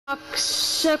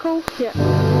Circle? Yeah.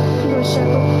 Do a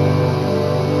circle.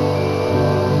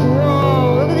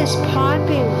 Whoa, look at this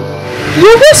piping.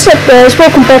 Yo, what's up guys,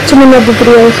 welcome back to another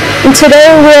video, and today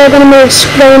we're going to be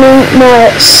explaining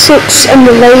my 6 and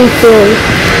the lady theory.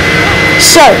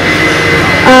 So,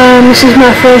 this is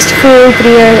my first full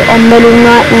video on Metal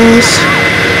Nightmares.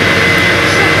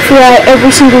 Throughout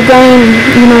every single game,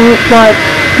 you know, like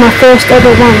my first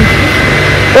ever one.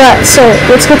 Right, so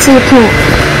let's get to the point.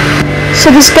 So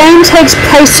this game takes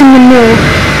place in the mill,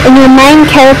 and your main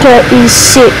character is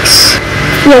 6.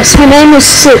 Yes, her name is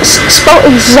 6, spelled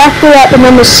exactly like the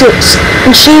number 6,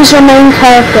 and she's your main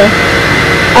character.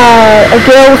 A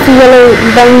girl with a yellow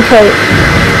raincoat,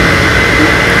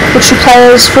 which she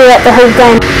plays throughout the whole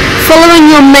game. Following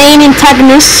your main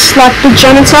antagonists, like the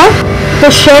janitor,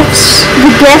 the chefs,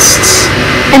 the guests,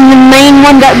 and the main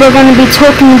one that we're going to be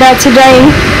talking about today,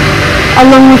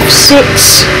 along with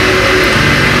 6.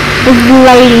 The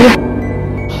lady.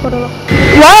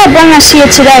 Why I bring us here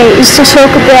today is to talk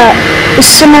about the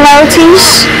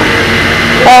similarities,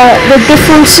 the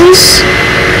differences,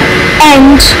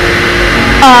 and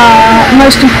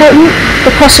most important,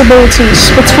 the possibilities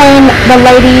between the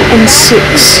lady and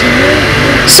 6.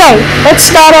 So let's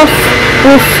start off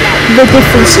with the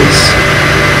differences.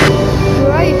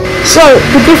 So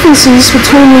the differences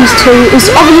between these two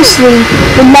is obviously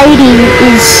the lady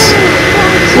is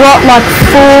what, like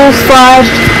 4, 5,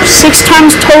 6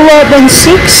 times taller than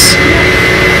 6,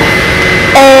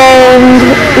 and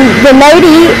the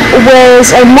lady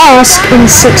wears a mask and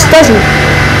 6 doesn't.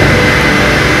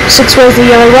 6 wears the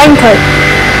yellow raincoat.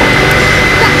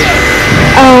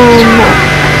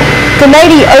 The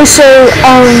lady also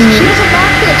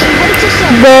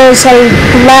wears a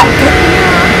black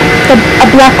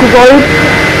robe,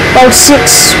 while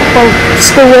 6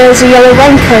 still wears a yellow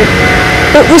raincoat.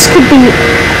 But this could be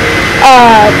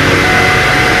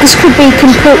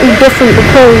completely different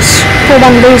because, for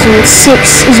one reason,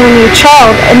 6 is only a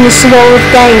child in this world of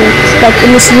game, like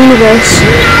in this universe,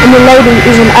 and the lady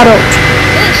is an adult.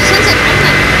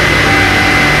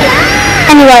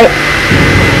 Anyway,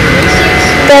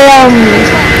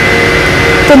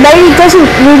 the lady doesn't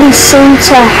really seem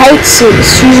to hate 6,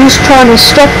 she's just trying to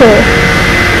stop her.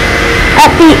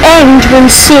 At the end, when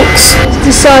 6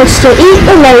 decides to eat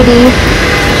the lady,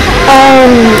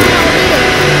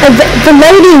 the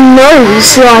lady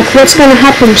knows, like, what's going to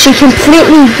happen. She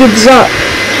completely gives up.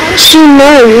 She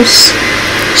knows.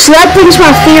 So that brings my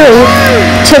theory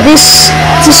to this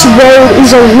world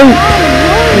is a loop.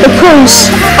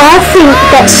 Because I think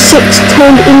that 6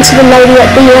 turned into the lady at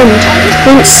the end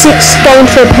when 6 gained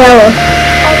her power.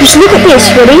 Just look at this,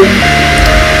 ready?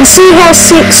 You see how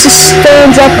 6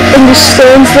 stands up and just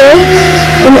stands there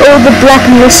when all the black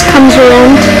mist comes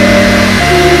around?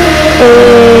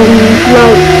 And,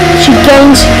 like, she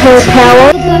gains her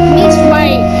power. Black mist,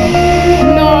 wait.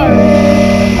 No.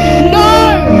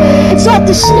 No! It's at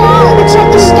the start. It's at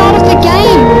the start of the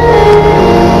game.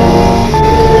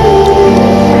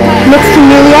 Look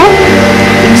familiar?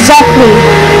 Exactly.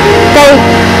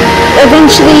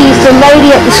 Eventually, the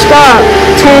lady at the start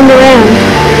turned around,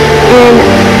 and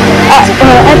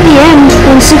at the end,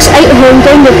 when 6 ate her and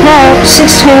gained her power,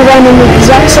 6 turned around in the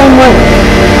exact same way.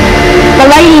 The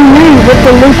lady knew what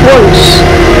the loop was,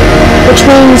 which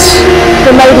means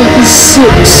the lady is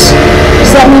 6.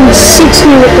 So that means 6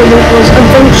 knew what the loop was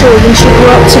eventually when she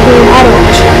grew up to be an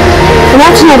adult. And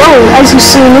that's not all, as you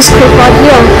see in this clip right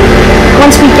here.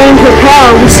 Once we gained her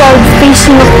power, we started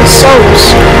feasting off the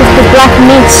souls with the black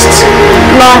mist,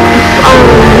 like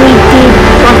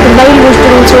the lady was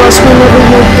doing to us whenever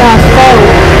you fail.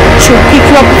 She'll pick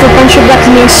you up with a bunch of black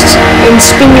mist and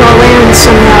spin you around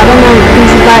somehow. I don't know,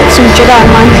 things like some Jedi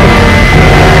mind trick.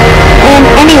 And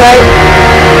anyway,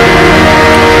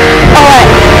 alright,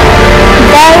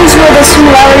 those were the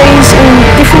similarities and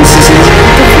differences.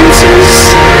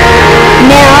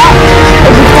 Now,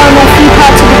 we've done a few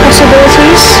parts of the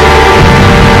possibilities.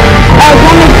 I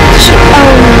wanted to say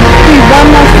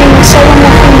one more thing. It's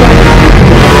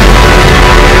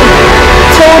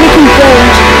already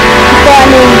confirmed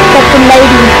that the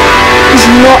lady is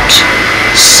not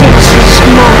 6's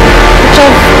mum, which I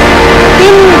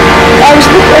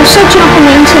was searching up on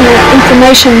the internet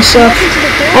information and stuff,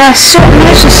 and I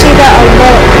managed to see that a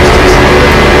lot.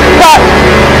 But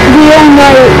we all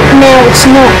know now it's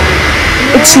not.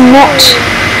 It's not.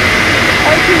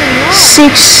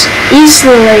 6 is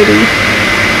the lady.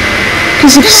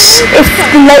 Because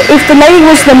if the lady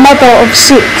was the mother of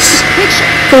 6,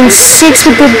 then 6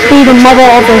 would be the mother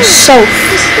of herself.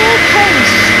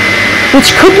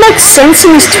 Which could make sense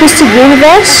in this twisted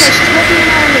universe,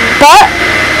 but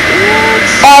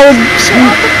I would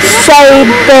say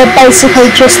they're basically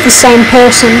just the same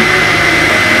person.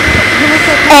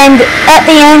 And at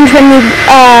the end, when we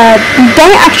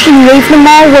don't actually leave the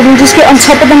mall, when we just get on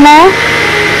top of the mall.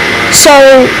 So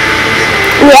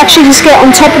we actually just get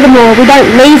on top of the mall. We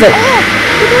don't leave it,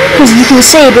 because you can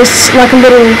see there's like a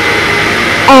little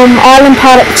island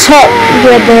part at the top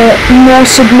where the mall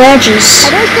submerges,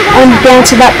 and down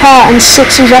to that part, and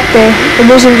 6 is up there.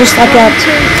 It wasn't just like a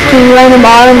random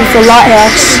island with a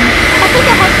lighthouse.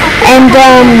 And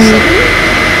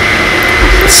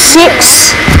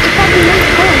 6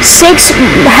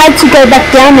 had to go back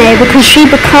down there because she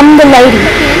became the lady.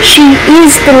 She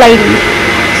is the lady.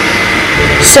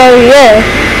 So yeah,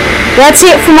 that's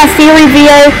it for my theory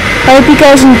video. I hope you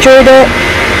guys enjoyed it,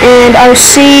 and I'll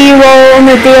see you all on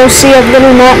the DLC of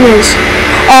Little Nightmares.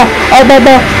 Bye.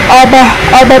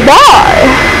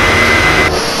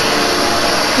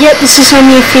 Yep, this is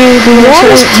only a few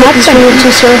videos. What is happening?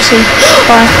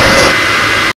 Bye.